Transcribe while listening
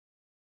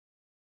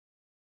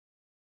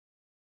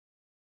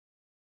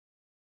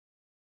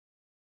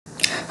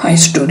Hi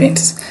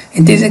students,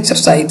 in this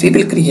exercise we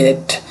will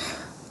create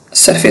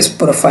surface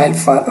profile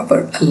for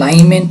our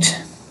alignment,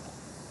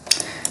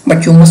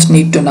 but you must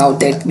need to know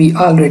that we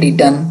already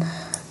done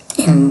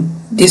in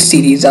this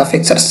series of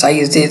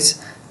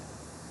exercises.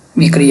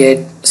 We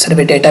create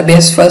survey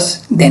database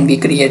first, then we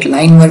create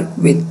line work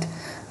with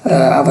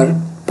our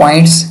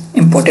points,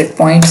 imported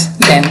points,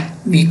 then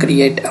we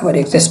create our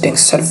existing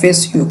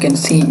surface. You can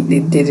see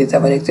this is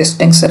our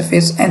existing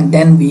surface, and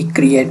then we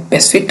create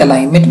best fit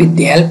alignment with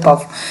the help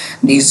of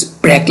these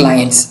break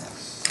lines.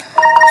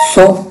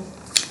 So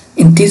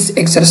in this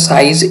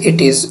exercise it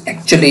is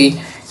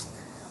actually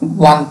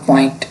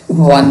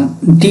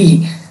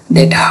 1.1D,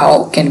 that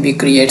how can we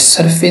create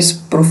surface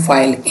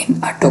profile in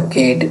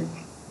AutoCAD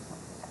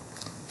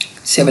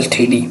Civil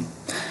 3D.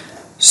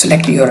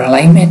 Select your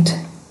alignment,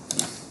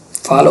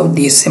 follow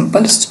these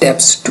simple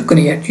steps to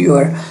create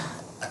your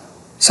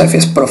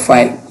surface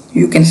profile.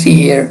 You can see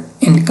here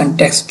in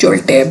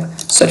contextual tab,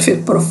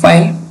 surface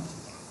profile,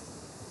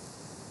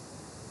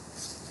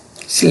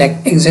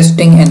 select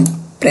existing and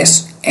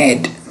press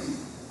add.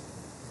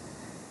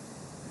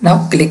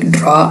 Now click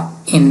draw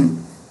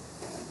in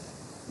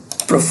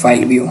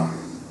profile view,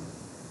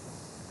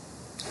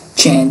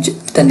 change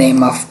the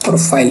name of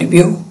profile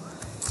view,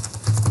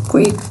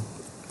 quick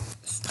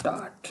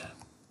start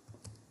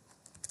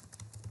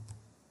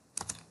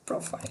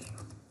profile,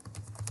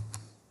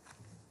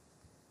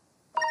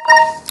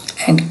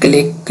 and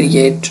click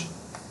create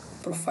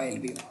profile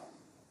view.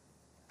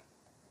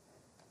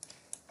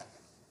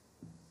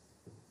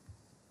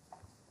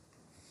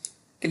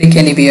 Click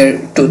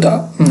anywhere to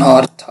the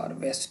north or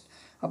west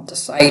of the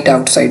site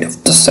outside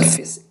of the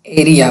surface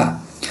area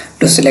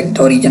to select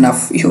the origin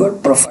of your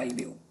profile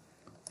view.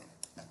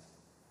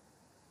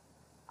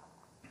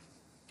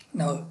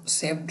 Now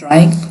save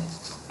drawing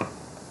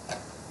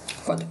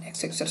for the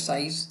next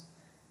exercise,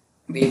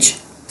 which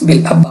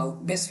will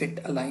about best fit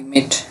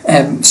alignment,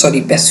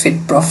 best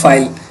fit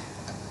profile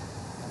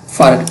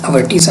for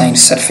our design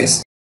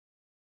surface.